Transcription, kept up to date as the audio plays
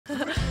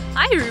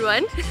Hi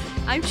everyone,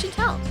 I'm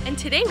Chantel, and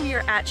today we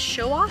are at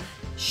Shoaff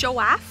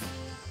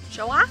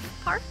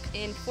Park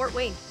in Fort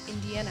Wayne,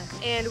 Indiana.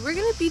 And we're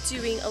gonna be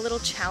doing a little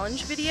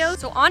challenge video.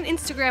 So on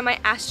Instagram, I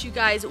asked you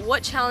guys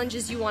what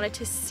challenges you wanted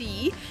to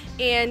see,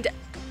 and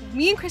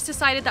me and Chris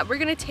decided that we're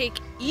gonna take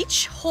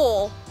each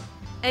hole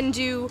and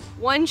do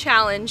one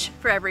challenge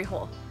for every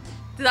hole.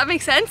 Does that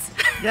make sense?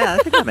 Yeah, I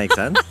think that makes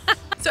sense.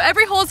 So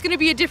every hole is gonna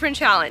be a different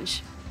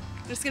challenge.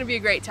 It's gonna be a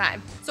great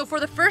time. So for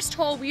the first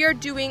hole, we are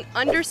doing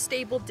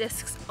understable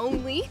discs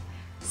only.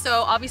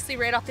 So obviously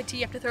right off the tee,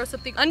 you have to throw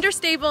something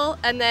understable,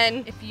 and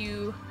then if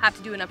you have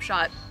to do an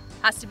upshot, it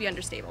has to be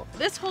understable.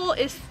 This hole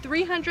is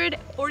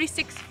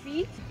 346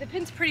 feet. The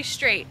pin's pretty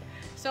straight.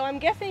 So I'm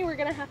guessing we're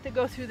gonna have to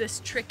go through this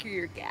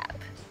trickier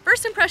gap.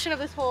 First impression of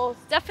this hole,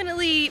 it's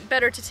definitely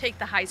better to take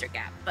the hyzer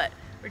gap, but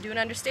we're doing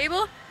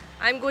understable.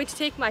 I'm going to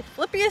take my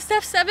flippiest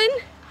F7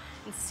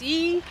 and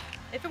see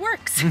if it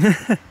works.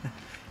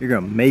 You're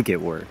gonna make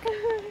it work.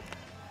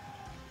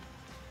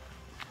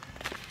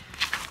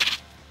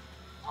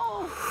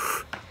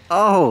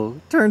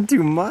 Oh, turned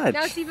too much.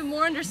 Now it's even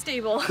more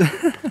understable.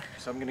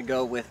 So I'm gonna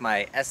go with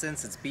my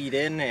Essence. It's beat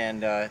in,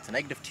 and it's a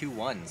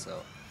 -2-1,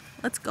 so.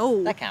 Let's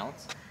go. That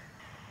counts.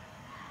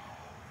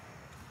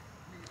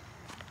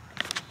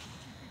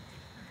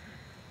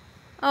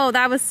 Oh,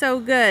 that was so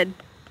good.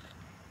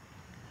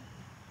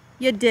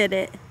 You did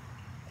it.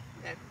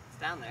 Yeah, it's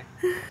down there.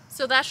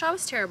 So that shot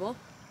was terrible.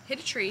 Hit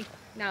a tree.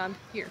 Now I'm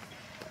here.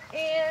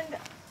 And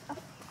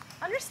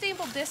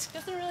understable disc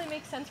doesn't really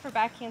make sense for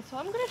backhand, so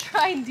I'm gonna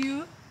try and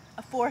do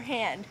a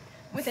forehand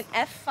with an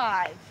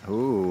F5.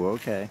 Ooh,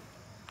 okay.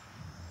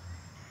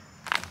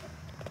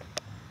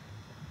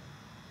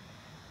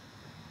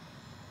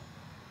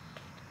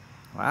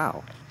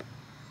 Wow.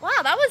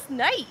 Wow, that was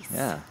nice.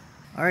 Yeah.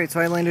 All right, so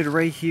I landed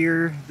right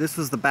here. This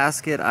was the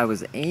basket I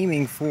was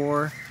aiming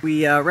for.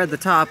 We read the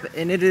top,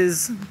 and it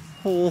is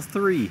hole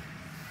 3.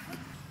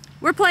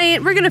 We're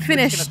gonna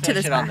finish to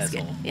this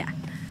basket. Yeah.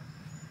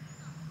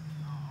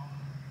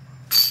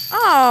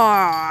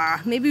 Oh,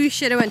 maybe we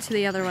should have went to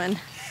the other one.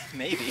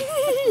 Maybe.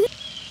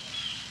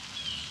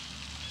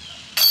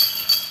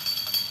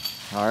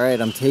 All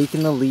right, I'm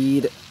taking the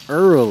lead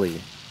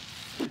early.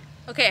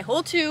 Okay,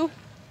 hole 2,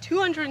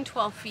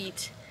 212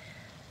 feet.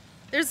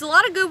 There's a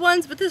lot of good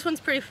ones, but this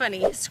one's pretty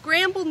funny.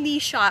 Scramble knee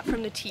shot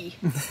from the tee.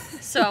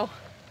 So,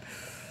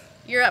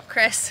 you're up,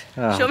 Chris.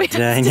 Oh, show me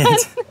dang how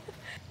it's it. done.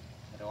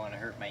 I don't want to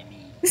hurt my knee.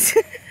 Is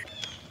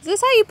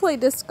this how you play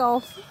disc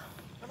golf?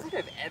 I don't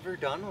think I've ever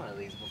done one of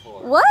these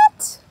before.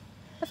 What?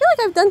 I feel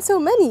like I've done so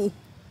many.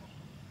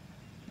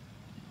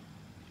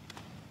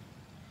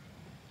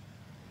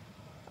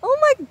 Oh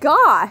my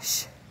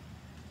gosh.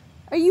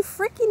 Are you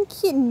freaking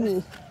kidding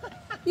me?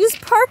 You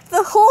just parked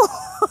the hole.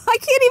 I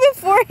can't even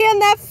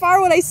forehand that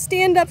far when I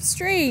stand up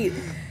straight.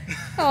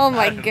 Oh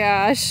my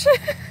gosh.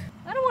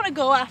 I don't want to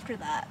go after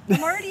that.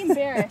 I'm already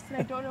embarrassed and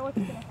I don't know what's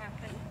going to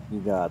happen. You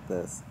got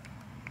this.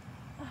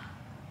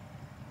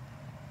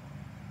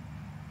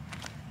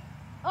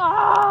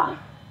 Ah!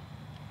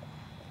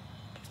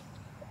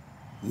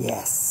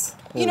 Yes.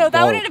 You know,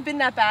 that wouldn't have been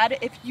that bad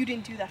if you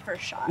didn't do that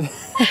first shot.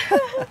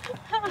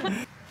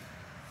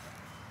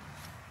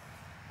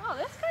 Oh,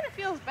 this kind of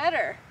feels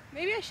better.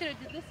 Maybe I should have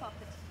did this off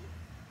the tee.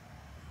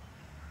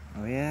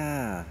 Oh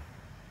yeah.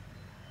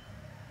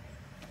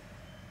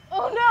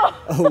 Oh no!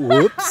 Oh,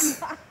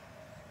 whoops.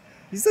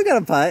 You still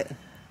got a putt.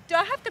 Do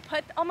I have to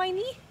putt on my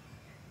knee?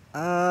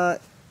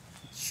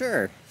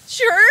 Sure.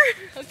 Sure.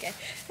 Okay.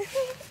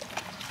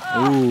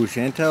 Ooh,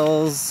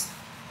 Chantel's.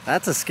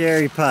 That's a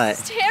scary putt.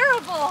 It's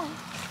terrible.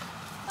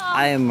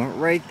 I am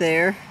right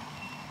there.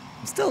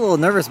 I'm still a little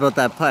nervous about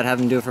that putt,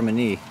 having to do it from a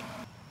knee.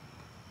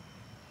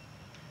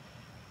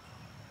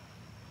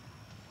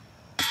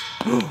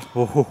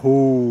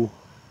 Oh,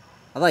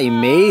 I thought you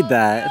made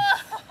that.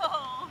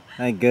 No.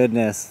 Thank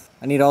goodness.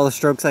 I need all the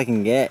strokes I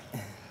can get.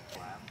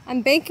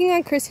 I'm banking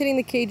on Chris hitting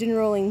the cage and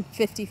rolling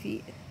 50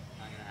 feet.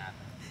 Not gonna happen.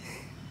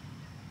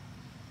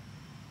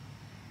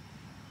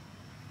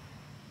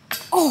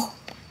 Oh!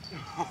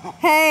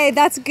 Hey,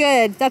 that's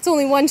good. That's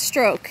only one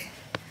stroke.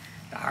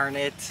 Darn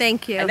it.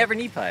 Thank you. I never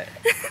knee putt.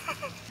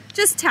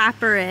 Just tap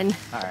her in.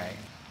 All right.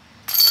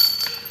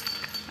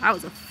 That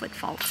was a foot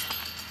fault.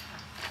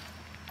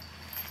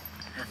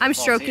 I'm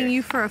stroking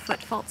you for a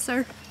foot fault,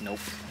 sir. Nope.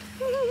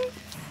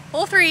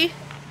 Hole 3,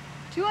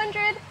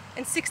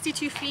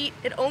 262 feet.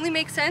 It only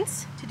makes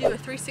sense to do a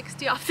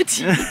 360 off the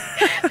tee.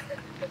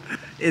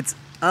 It's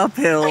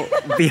uphill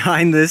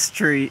behind this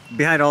tree,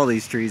 behind all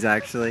these trees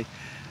actually.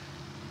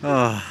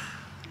 Oh,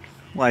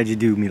 why'd you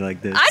do me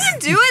like this? I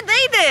didn't do it,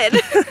 they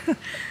did.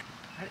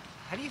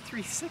 How do you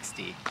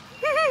 360?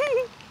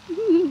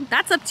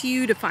 That's up to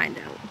you to find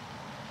out.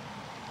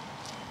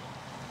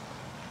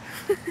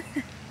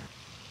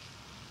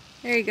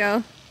 There you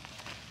go.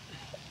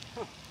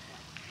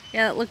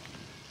 Yeah, look,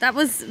 that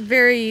was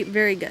very,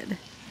 very good.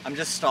 I'm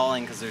just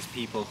stalling because there's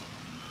people.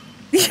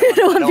 You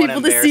don't want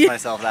people to see embarrass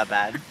myself that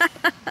bad.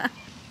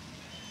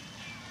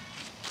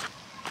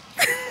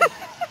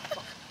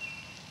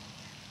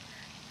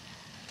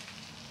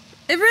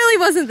 It really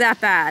wasn't that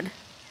bad.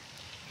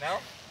 No?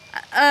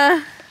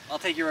 I'll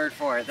take your word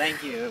for it.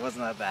 Thank you. It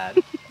wasn't that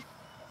bad.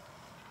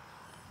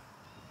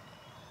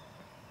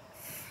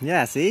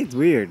 Yeah, see? It's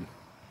weird.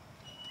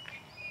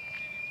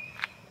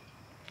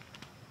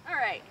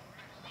 Alright.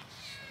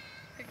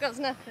 Here goes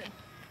nothing.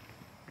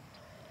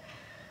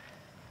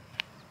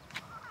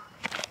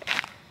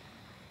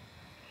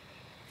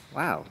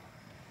 Wow.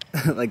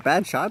 Like,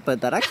 bad shot,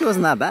 but that actually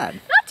wasn't that bad.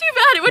 Not too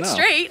bad, it went No,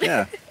 straight.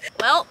 Yeah.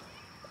 Well,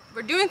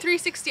 we're doing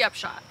 360 up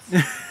shots.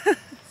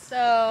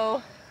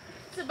 So,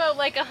 it's about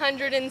like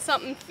 100 and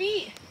something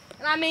feet.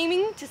 And I'm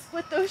aiming to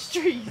split those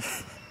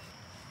trees.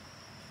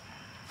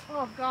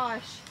 Oh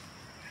gosh.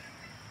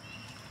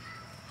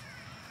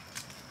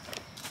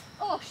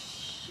 Oh,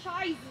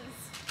 Jesus.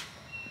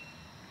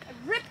 I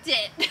ripped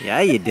it.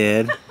 Yeah, you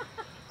did.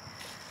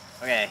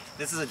 Okay,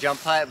 this is a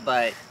jump putt,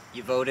 but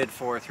you voted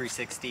for a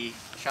 360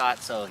 shot,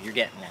 so you're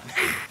getting it.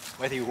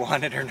 Whether you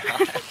want it or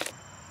not.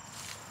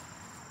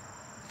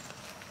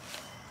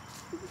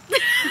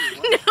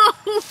 No.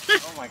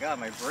 Oh my god,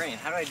 my brain.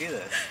 How do I do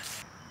this?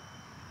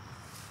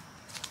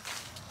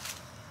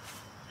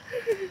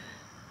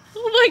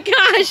 Oh my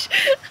gosh.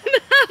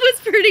 That was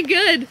pretty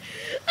good.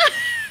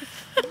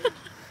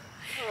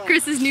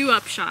 Chris's new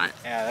up shot.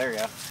 Yeah, there we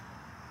go.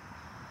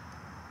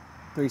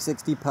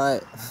 360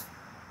 putt.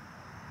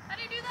 How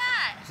do you do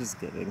that? Just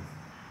kidding.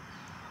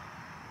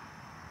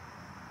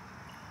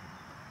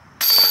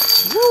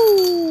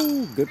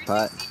 Woo! Good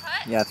putt. 360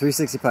 putt? Yeah,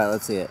 360 putt.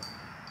 Let's see it.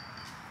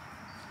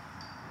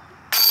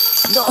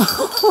 No!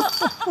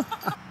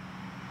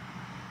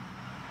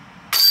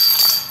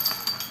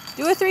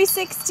 Do a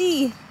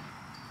 360.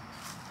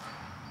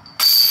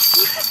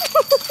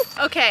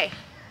 Okay,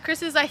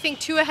 Chris is I think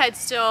 2 ahead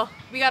still.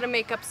 We gotta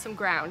make up some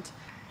ground.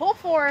 Hole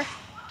 4,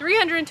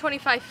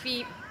 325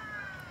 feet.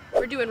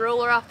 We're doing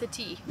roller off the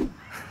tee.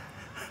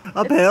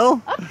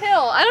 Uphill?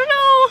 Uphill. I don't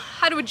know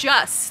how to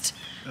adjust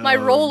my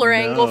roller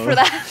angle for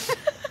that.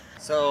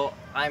 So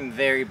I'm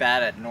very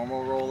bad at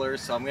normal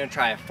rollers, so I'm gonna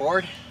try a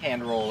forward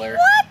hand roller.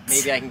 What?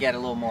 Maybe I can get a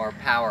little more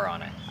power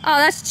on it. Oh,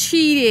 that's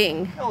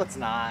cheating. No, it's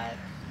not.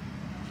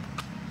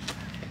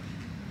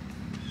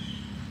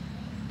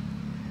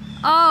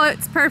 Oh,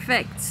 it's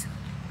perfect.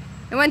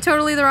 It went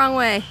totally the wrong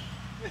way.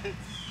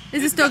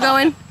 Is it still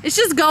going? It's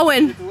just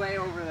going. It's way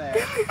over there.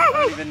 I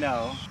don't even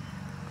know.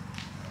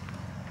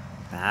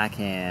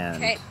 Backhand.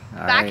 Okay,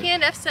 All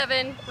backhand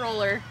F7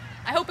 roller.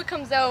 I hope it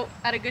comes out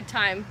at a good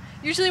time.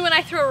 Usually when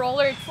I throw a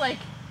roller, it's like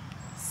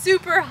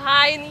super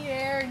high in the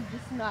air and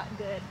just not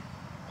good.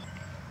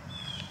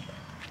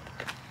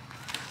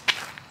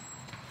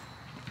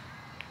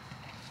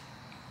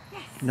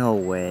 No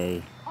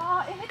way.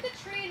 Oh, it hit the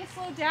tree and it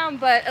slowed down,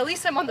 but at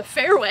least I'm on the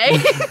fairway.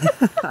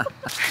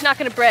 Not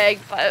gonna brag,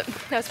 but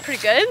that was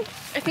pretty good.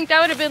 I think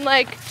that would have been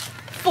like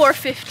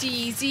 450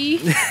 easy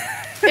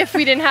if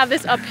we didn't have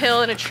this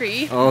uphill in a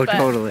tree. Oh, but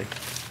totally.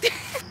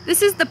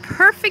 this is the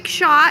perfect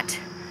shot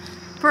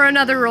for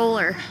another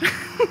roller.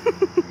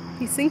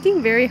 He's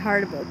thinking very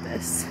hard about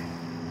this.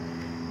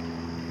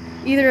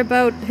 Either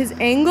about his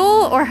angle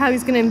or how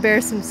he's gonna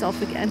embarrass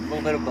himself again. A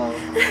little bit of both.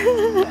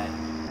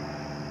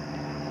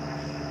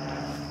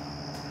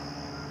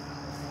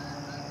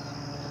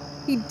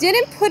 He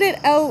didn't put it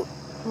out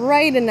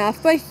right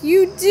enough, but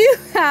you do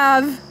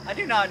have... I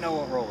do not know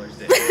what rollers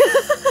do.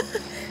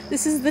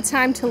 This is the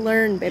time to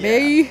learn,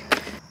 baby.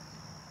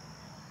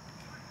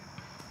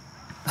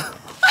 Yeah.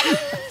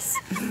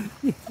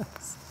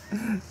 Yes.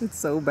 It's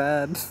so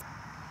bad.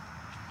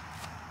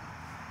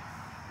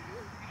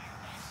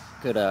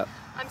 Good up.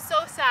 I'm so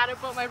sad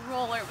about my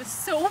roller. It was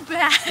so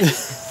bad.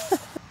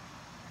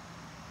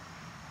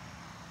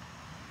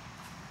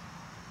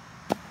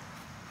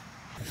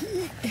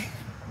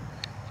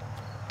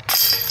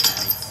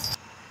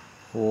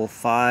 Hole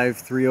 5,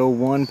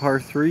 301, par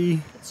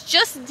 3. It's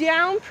just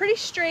down, pretty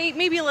straight,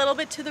 maybe a little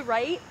bit to the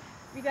right.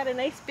 We got a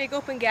nice big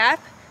open gap,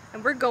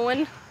 and we're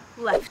going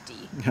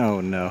lefty.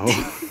 Oh no.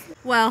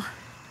 Well,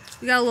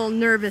 we got a little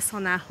nervous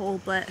on that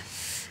hole, but...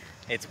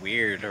 It's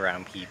weird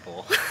around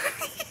people.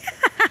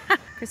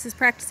 Chris is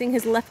practicing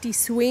his lefty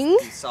swing.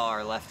 You saw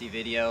our lefty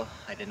video.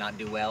 I did not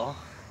do well.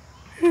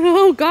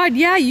 Oh god,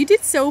 yeah, you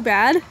did so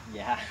bad.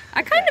 Yeah.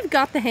 I kind of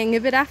got the hang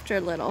of it after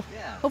a little.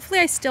 Yeah.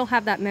 Hopefully I still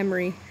have that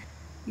memory.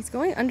 He's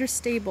going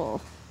understable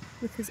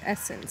with his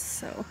essence,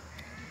 so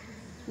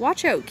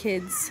watch out,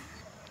 kids.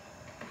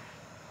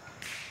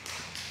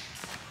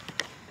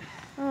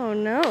 Oh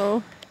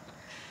no.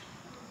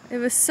 It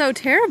was so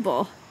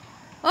terrible.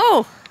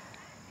 Oh!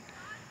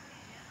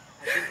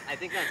 I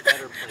think that's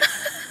better placement.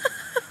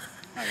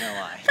 Not gonna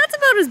lie. That's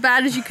about as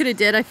bad as you could have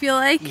did, I feel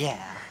like.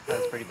 Yeah, that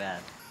was pretty bad.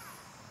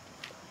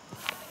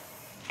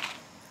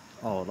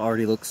 Oh, it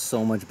already looks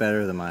so much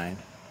better than mine.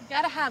 You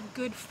gotta have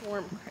good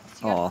form,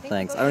 Chris. You gotta Oh, think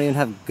thanks. I about don't even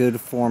have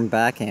good form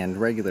backhand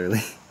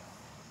regularly.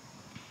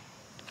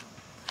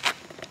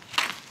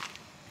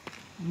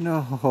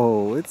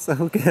 No, it's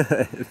so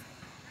good.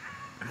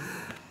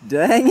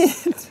 Dang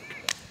it.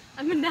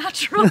 I'm a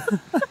natural.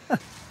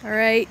 All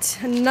right,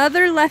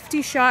 another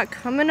lefty shot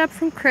coming up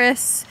from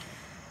Chris.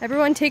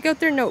 Everyone take out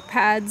their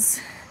notepads.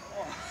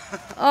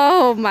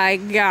 Oh my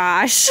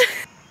gosh.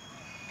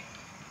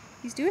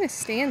 He's doing a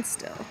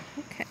standstill.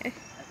 Okay.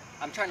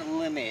 I'm trying to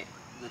limit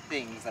the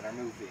things that are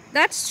moving.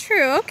 That's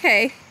true.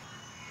 Okay.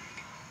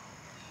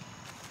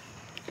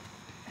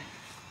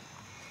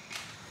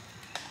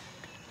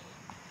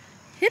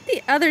 Hit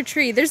the other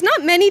tree. There's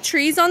not many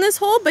trees on this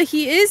hole, but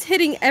he is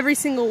hitting every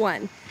single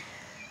one.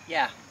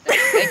 Yeah.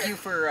 Thank you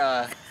for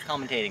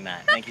commentating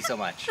that. Thank you so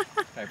much.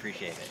 I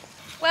appreciate it.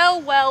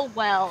 Well, well,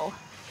 well.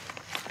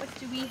 What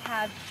do we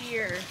have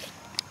here?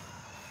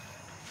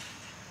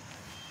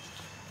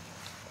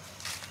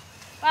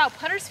 Wow,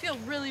 putters feel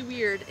really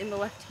weird in the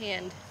left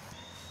hand.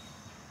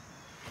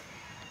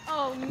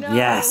 Oh no.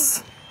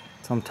 Yes.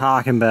 That's what I'm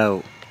talking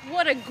about.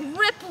 What a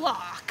grip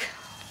lock.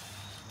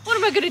 What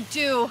am I gonna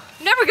do?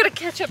 I'm never gonna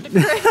catch up to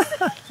Chris.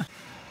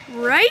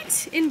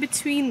 Right in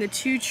between the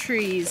two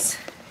trees.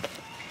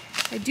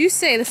 I do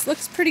say this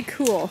looks pretty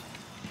cool.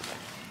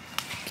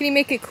 Can you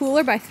make it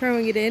cooler by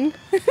throwing it in?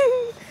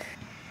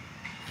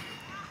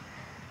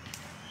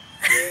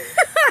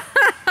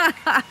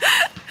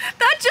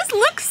 That just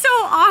looks so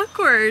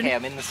awkward. Okay,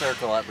 I'm in the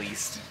circle at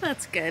least.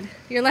 That's good.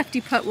 Your lefty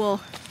putt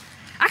will...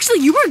 Actually,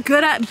 you were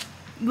good at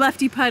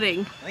lefty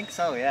putting. I think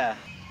so, yeah.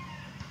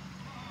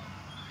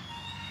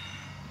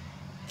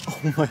 Oh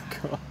my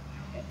god.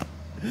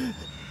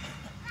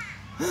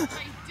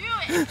 I do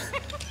it.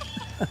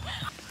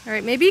 All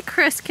right, maybe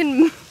Chris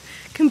can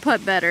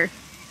putt better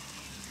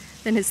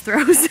than his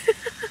throws.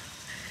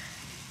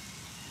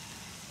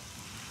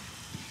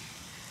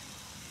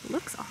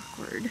 Looks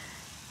awkward.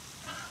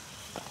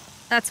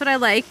 That's what I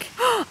like.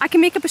 I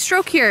can make up a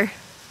stroke here.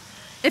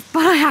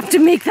 But I have to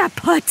make that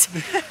putt.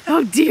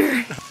 Oh dear.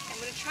 I'm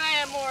gonna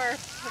try a more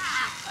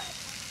pushy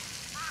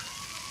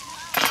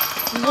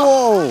putt.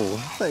 Whoa! I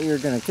thought you were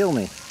gonna kill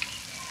me.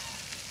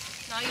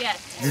 Not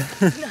yet.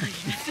 Not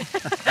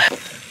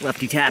yet.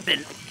 Lefty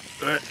tapping.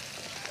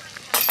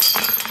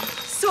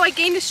 So I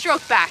gained a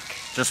stroke back.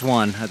 Just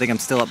one. I think I'm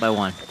still up by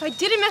one. If I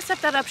didn't mess up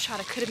that upshot,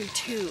 it could have been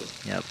 2.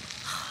 Yep.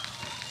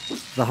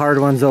 The hard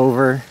one's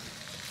over.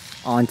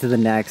 On to the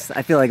next.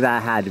 I feel like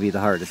that had to be the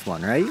hardest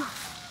one, right?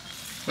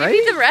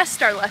 Maybe the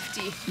rest are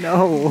lefty.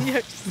 No.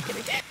 Yeah, just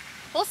kidding.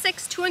 Hole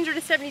 6,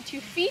 272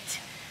 feet.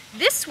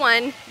 This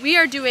one, we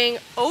are doing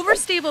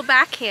overstable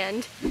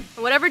backhand. And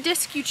whatever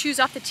disc you choose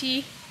off the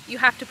tee, you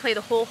have to play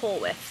the whole hole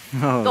with.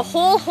 Oh, the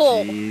whole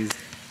hole. Geez.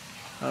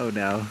 Oh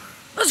no.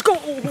 Let's go.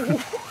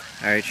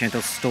 Alright,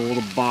 Chantal stole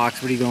the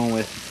box. What are you going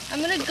with?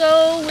 I'm gonna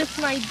go with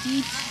my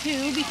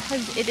D2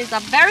 because it is a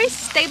very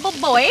stable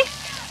boy.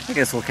 I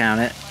guess we'll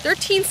count it.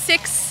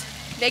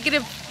 13.6,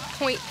 negative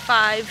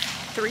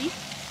 0.53.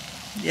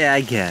 Yeah,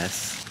 I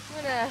guess.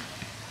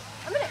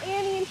 I'm gonna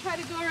Annie and try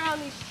to go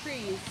around these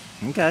trees.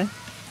 Okay.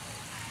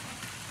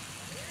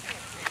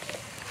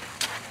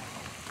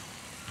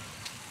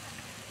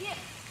 Yeah.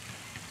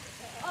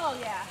 Oh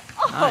yeah.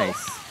 Oh.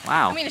 Nice.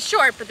 Wow. I mean, it's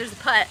short, but there's a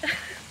putt.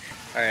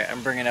 Alright,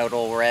 I'm bringing out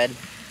old red.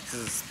 This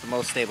is the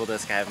most stable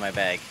disc I have in my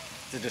bag.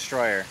 It's a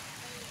destroyer.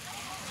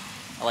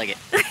 I like it.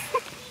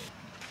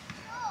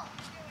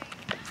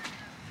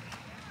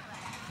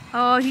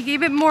 Oh, he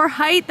gave it more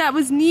height that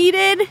was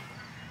needed.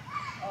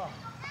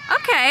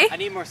 Okay. I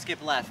need more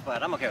skip left,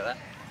 but I'm okay with that.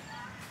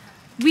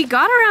 We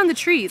got around the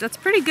trees. That's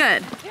pretty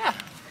good. Yeah.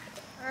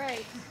 All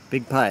right.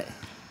 Big putt.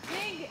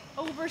 Big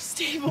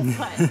overstable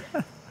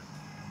putt.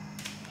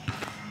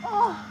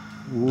 Oh.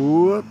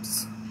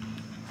 Whoops.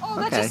 Oh,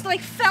 that Okay. just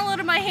like fell out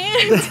of my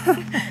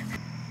hand.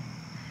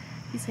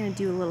 He's gonna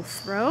do a little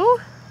throw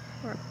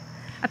or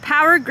a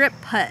power grip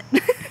putt.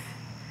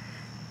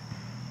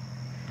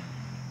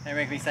 They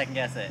make me second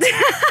guess it.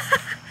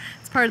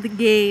 It's part of the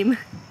game.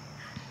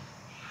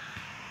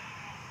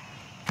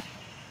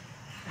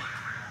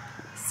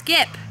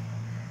 Skip.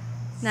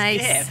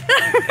 Nice. Skip.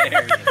 There we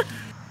go.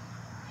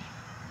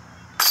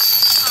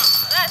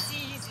 Oh, that's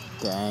easy.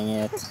 Dang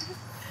it.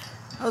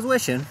 I was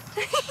wishing,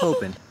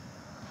 hoping.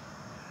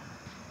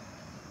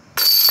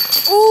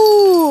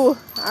 Ooh,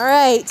 all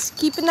right.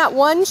 Keeping that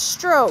one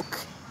stroke.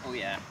 Oh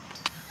yeah.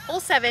 Hole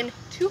 7,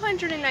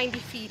 290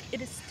 feet.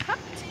 It is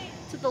tucked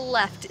to the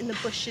left in the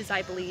bushes,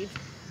 I believe.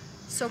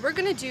 So we're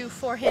gonna do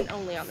forehand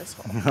only on this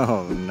hole.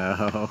 Oh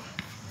no.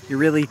 You're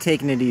really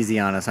taking it easy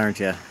on us,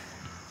 aren't you?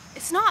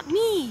 It's not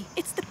me,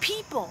 it's the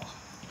people.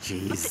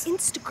 Jeez. With the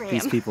Instagram.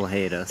 These people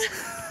hate us.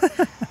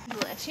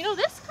 You know,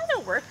 this kind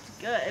of worked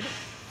good.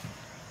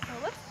 So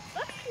let's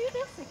do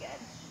this again.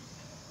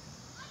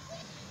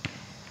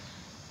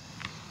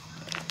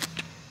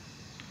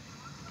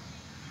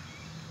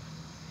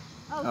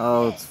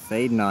 Oh, it's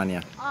fading on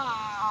you.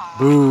 Aww.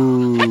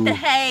 Boo. What the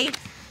hey?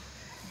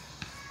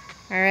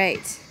 All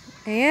right,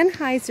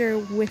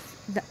 Anheuser with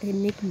the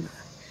Enigma.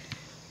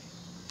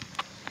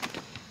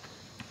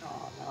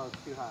 Oh, no,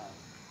 it's too high.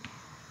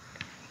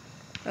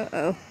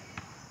 Uh-oh.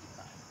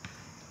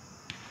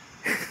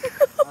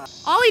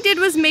 All he did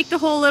was make the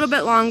hole a little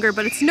bit longer,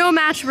 but it's no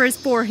match for his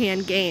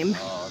forehand game.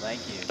 Oh, thank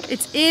you.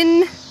 It's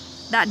in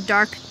that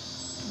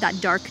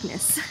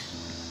darkness.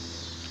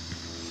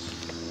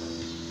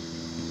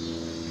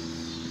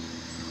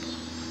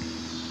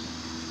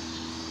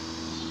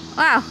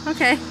 Wow,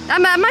 okay.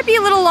 That might be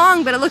a little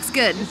long, but it looks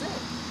good. Is it?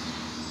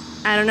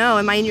 I don't know,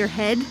 am I in your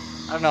head?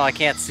 I don't know, I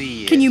can't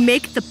see. Can you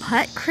make the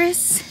putt,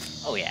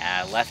 Chris? Oh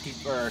yeah, lefty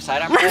or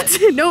sidearm putt?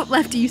 No,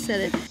 lefty, you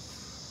said it.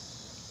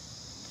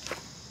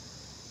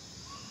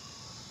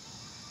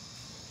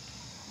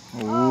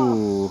 Ooh.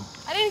 Oh,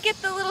 I didn't get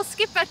the little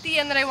skip at the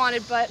end that I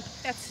wanted, but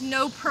that's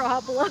no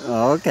problem.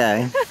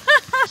 Okay.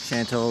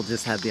 Chantal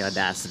just had the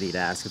audacity to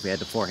ask if we had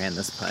to forehand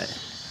this putt.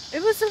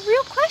 It was a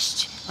real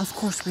question. Of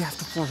course we have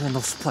to forehand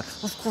this putt.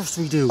 Of course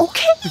we do.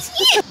 Okay.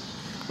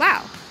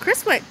 Wow,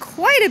 Chris went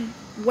quite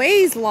a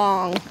ways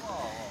long.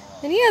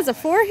 And he has a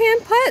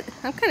forehand putt?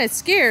 I'm kind of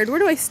scared. Where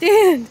do I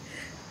stand?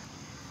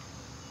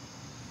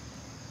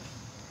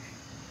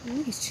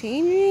 Ooh, he's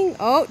changing.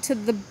 Oh, to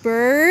the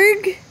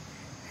Berg.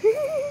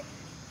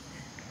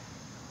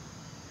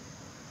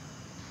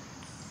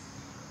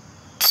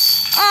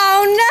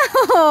 Oh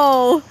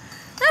no!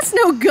 That's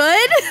no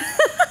good.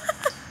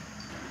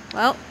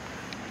 Well.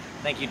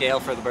 Thank you, Dale,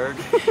 for the bird.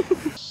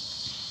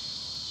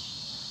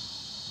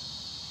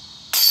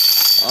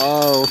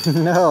 Oh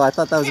no, I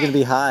thought that was gonna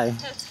be high.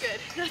 That's good.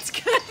 That's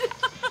good.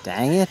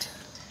 Dang it.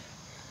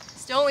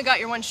 Still only got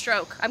your one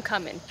stroke. I'm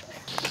coming.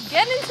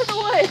 Get into the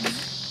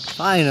woods.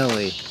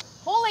 Finally.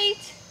 Hole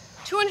 8,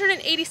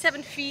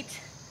 287 feet.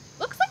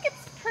 Looks like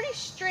it's pretty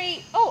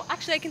straight. Oh,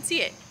 actually I can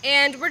see it.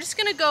 And we're just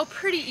gonna go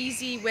pretty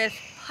easy with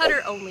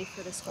putter only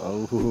for this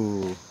hole.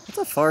 Oh, that's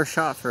a far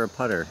shot for a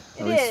putter.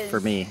 At least for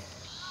me.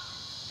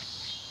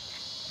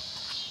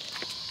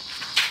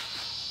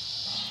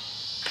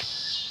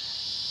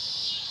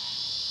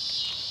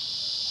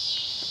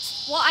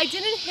 Well, I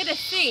didn't hit a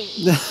thing,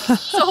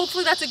 so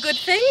hopefully that's a good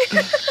thing.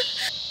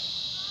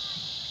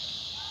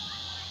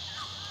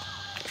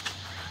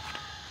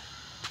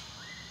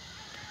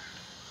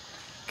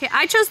 Okay,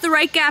 I chose the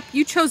right gap,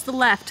 you chose the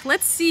left.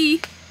 Let's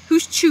see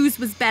whose choose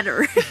was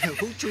better.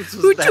 Who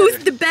chose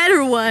the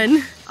better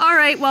one? All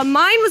right, well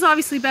mine was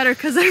obviously better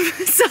because I'm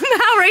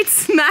somehow right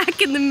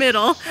smack in the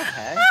middle.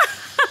 Okay.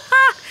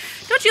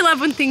 Don't you love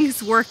when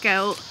things work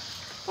out?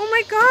 Oh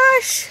my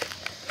gosh,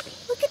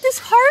 look at this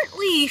heart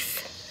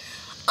leaf.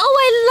 Oh,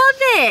 I love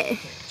it!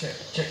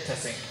 Check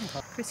testing.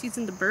 Chris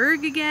using the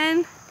Berg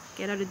again.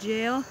 Get out of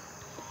jail.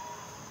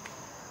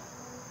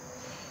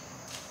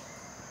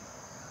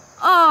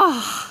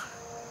 Oh,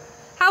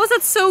 how is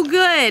that so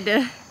good?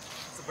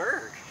 It's a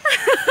Berg.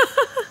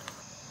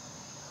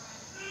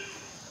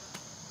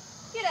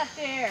 Get up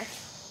there.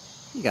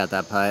 You got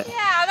that putt.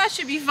 Yeah, that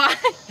should be fine.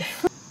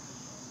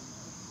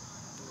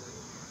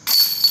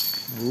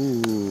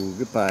 Ooh,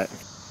 good putt.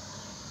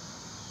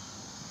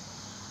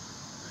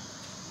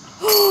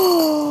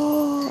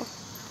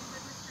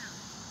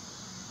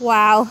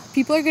 Wow,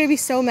 people are gonna be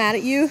so mad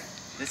at you.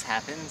 This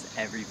happens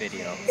every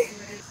video.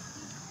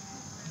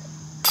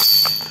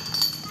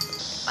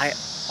 I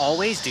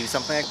always do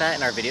something like that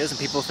in our videos and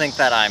people think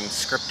that I'm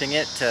scripting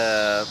it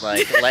to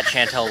like let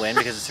Chantal win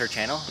because it's her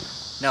channel.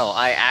 No,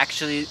 I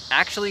actually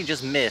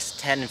just miss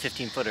 10 and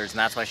 15 footers and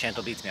that's why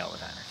Chantal beats me all the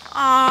time.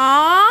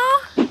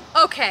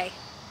 Aww. Okay,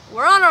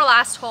 we're on our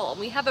last hole.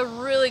 We have a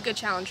really good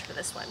challenge for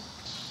this one.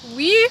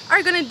 We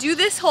are gonna do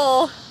this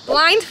hole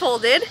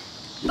blindfolded.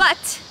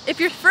 But if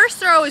your first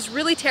throw is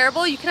really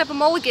terrible, you can have a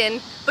mulligan,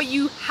 but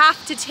you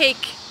have to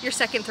take your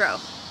second throw.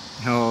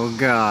 Oh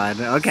God,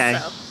 okay.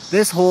 So.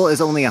 This hole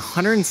is only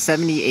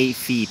 178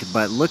 feet,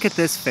 but look at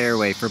this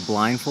fairway for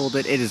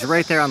blindfolded. It is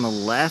right there on the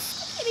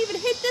left. I can't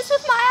even hit this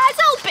with my eyes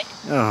open.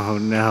 Oh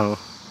no.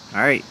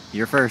 All right,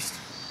 you're first.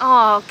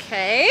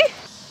 Okay.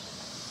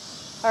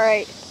 All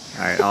right.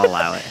 All right, I'll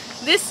allow it.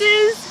 This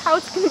is how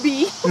it's gonna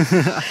be.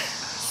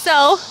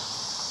 So,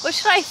 what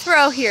should I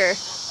throw here?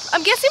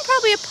 I'm guessing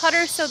probably a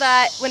putter so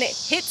that when it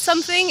hits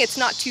something, it's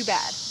not too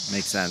bad.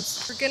 Makes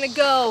sense. We're gonna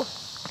go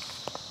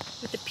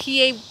with the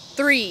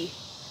PA3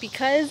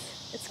 because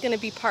it's gonna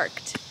be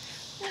parked.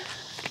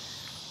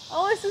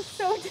 Oh, this is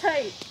so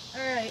tight.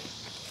 All right.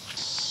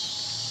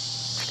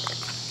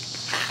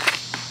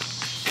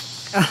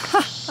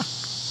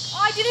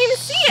 Oh, I didn't even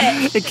see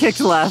it. It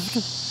kicked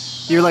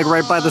left. You're like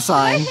right by the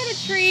sign. Did I hit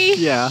a tree?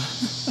 Yeah.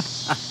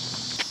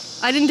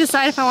 I didn't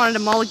decide if I wanted a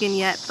mulligan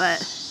yet,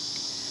 but...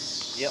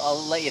 Yeah,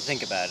 I'll let you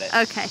think about it.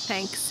 Okay,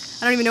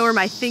 thanks. I don't even know where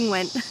my thing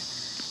went.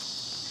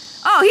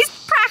 Oh, he's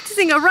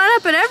practicing a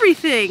run-up and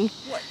everything.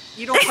 What?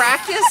 You don't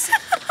practice?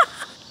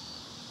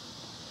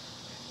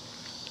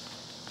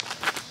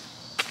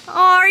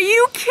 Oh, are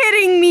you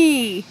kidding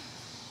me?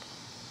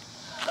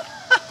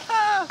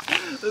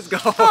 Let's go.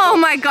 Oh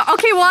my god.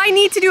 Okay, well I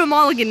need to do a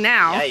mulligan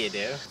now. Yeah, you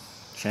do.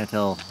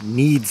 Chantal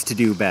needs to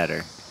do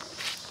better.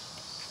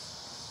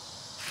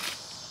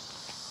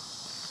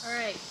 All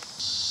right.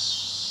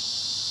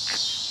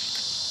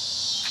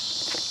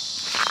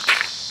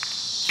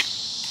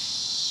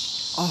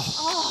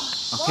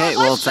 Oh. Okay,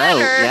 well it's out.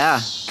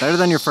 Yeah, better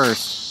than your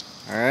first.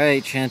 All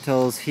right,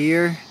 Chantal's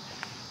here.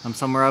 I'm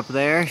somewhere up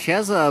there. She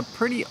has a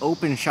pretty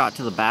open shot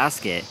to the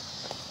basket,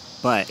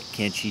 but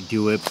can she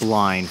do it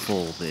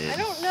blindfolded? I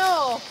don't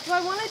know. Do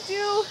I want to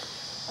do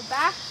a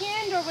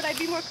backhand or would I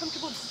be more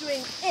comfortable just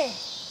doing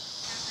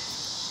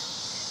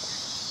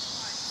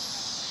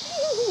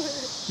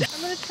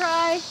I'm gonna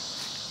try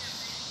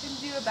and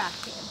do a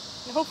backhand.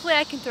 And hopefully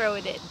I can throw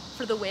it in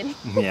for the win.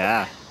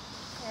 Yeah.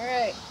 All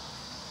right.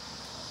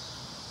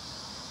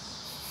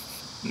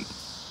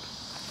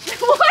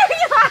 Why are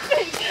you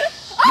laughing?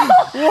 Oh,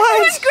 what?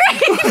 It was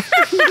great.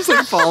 You're just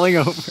like falling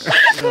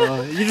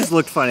over. You just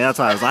looked funny, that's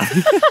why I was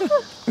laughing.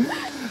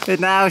 And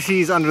now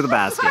she's under the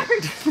basket.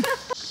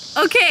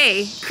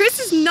 Okay, Chris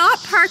is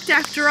not parked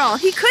after all.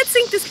 He could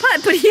sink this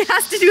putt, but he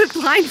has to do it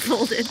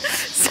blindfolded.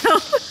 So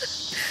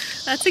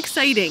that's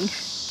exciting.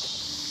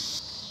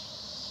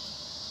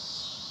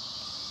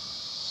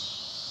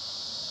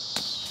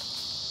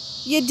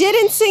 You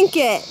didn't sink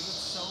it. Was it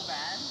so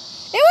bad?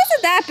 It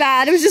wasn't that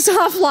bad, it was just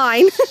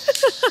offline.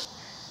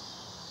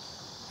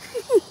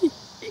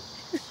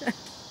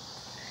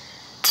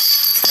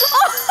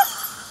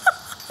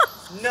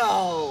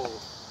 No!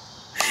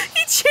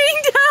 He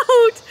chained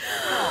out!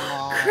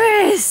 Aww.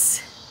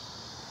 Chris!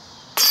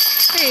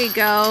 There you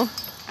go.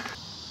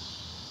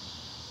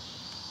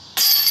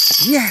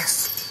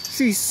 Yes!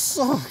 She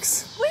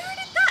sucks! Where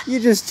did that? You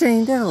just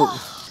chained out.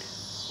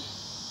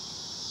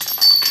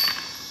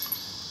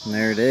 And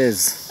there it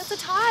is. That's a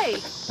tie.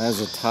 That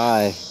is a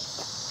tie.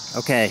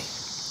 Okay,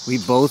 we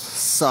both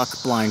suck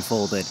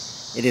blindfolded.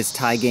 It is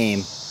tie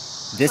game.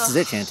 This is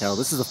it, Chantel.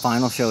 This is the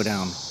final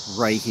showdown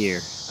right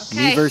here.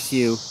 Okay. Me versus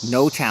you,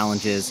 no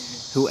challenges.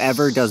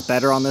 Whoever does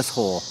better on this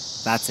hole,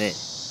 that's it.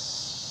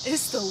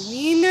 Is the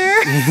wiener.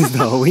 Is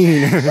the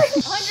wiener.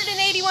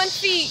 181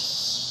 feet.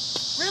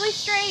 Really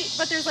straight,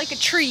 but there's like a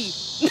tree.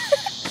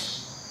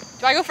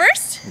 Do I go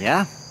first?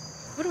 Yeah.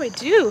 What do I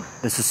do?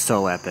 This is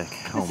so epic.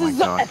 Oh This my is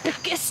god. the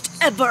epicest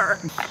ever.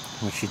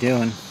 What's she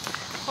doing?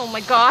 Oh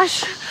my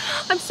gosh.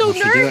 I'm so What's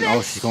nervous. she doing?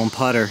 Oh, she's going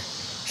putter.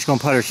 She's going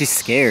putter. She's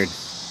scared.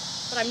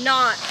 But I'm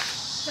not.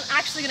 I'm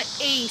actually gonna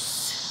ace.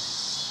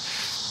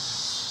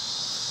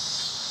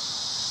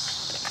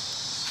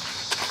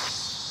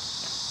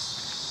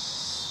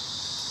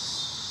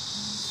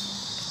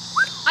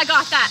 I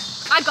got that.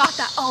 I got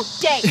that. Oh,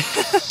 dang.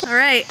 All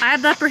right, I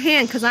have the upper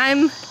hand because I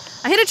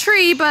hit a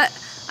tree, but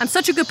I'm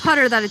such a good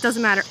putter that it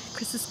doesn't matter.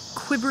 Chris is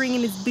quivering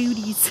in his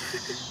booties.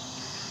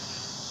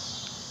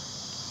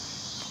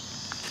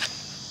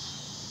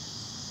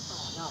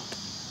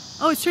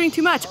 Oh, it's turning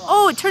too much.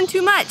 Oh, it turned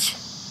too much.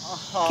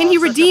 Can he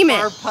redeem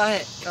it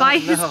by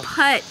his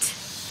putt?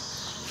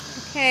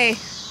 Okay,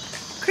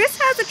 Chris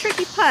has a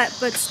tricky putt,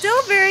 but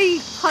still very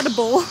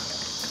puttable.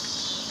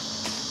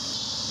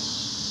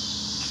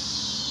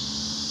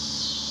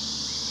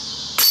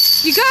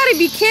 You gotta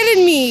be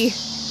kidding me.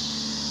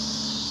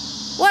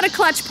 What a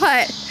clutch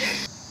putt.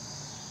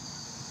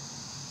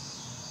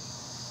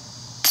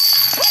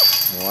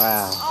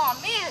 Wow. Oh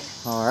man,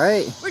 All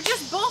right. we're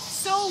just both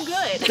so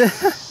good.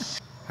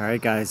 All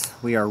right, guys.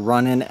 We are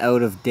running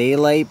out of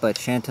daylight, but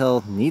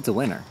Chantel needs a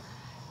winner.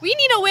 We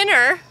need a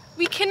winner.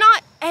 We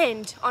cannot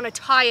end on a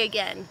tie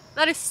again.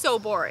 That is so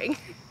boring.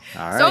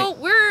 All right. So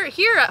we're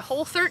here at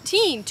hole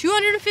 13,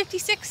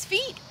 256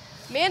 feet,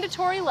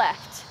 mandatory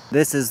left.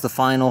 This is the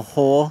final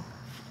hole.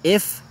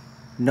 If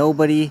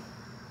nobody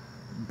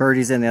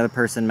birdies and the other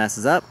person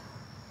messes up,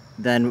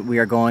 then we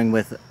are going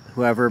with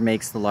whoever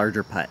makes the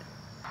larger putt.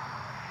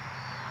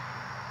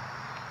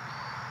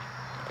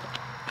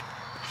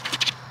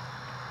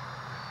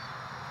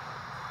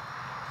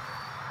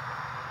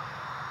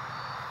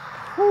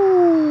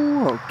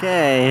 Ooh,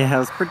 okay, that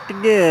was pretty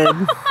good.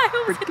 I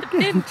almost hit the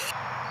pin.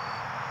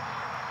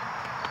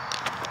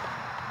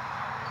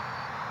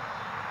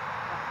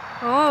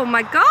 Oh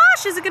my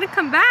gosh, is it gonna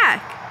come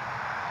back?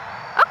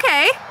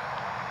 Okay,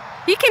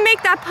 he can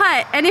make that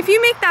putt, and if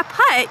you make that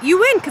putt, you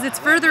win because it's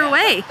further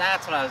away.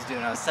 That's what I was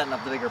doing. I was setting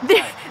up the bigger putt.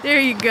 There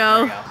you go.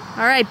 There we go.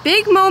 All right,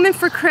 big moment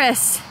for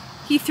Chris.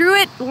 He threw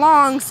it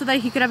long so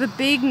that he could have a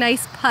big,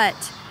 nice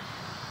putt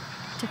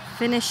to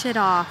finish it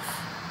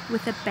off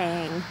with a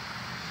bang.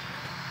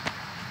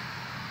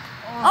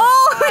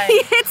 Oh,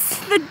 he hits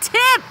the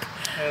tip.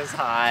 It was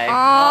high.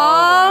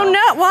 Oh,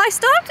 no. Well, I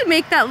still have to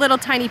make that little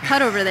tiny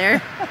putt over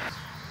there.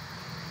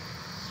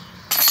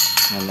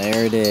 And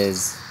there it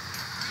is.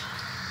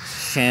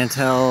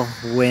 Chantel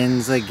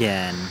wins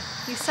again.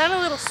 You sound a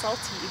little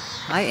salty.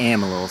 I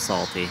am a little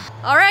salty.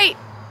 All right,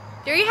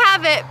 there you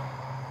have it.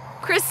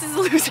 Chris is a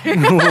loser.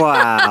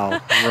 Wow,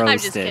 roasted. I'm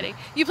just kidding.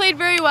 You played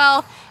very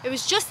well. It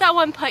was just that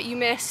one putt you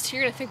missed.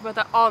 You're gonna think about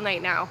that all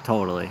night now.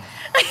 Totally.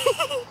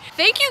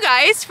 Thank you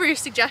guys for your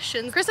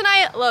suggestions. Chris and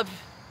I love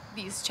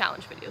these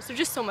challenge videos. They're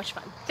just so much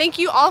fun. Thank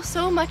you all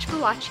so much for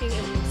watching,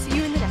 and we'll see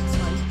you in the next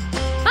one.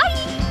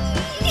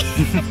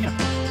 Bye!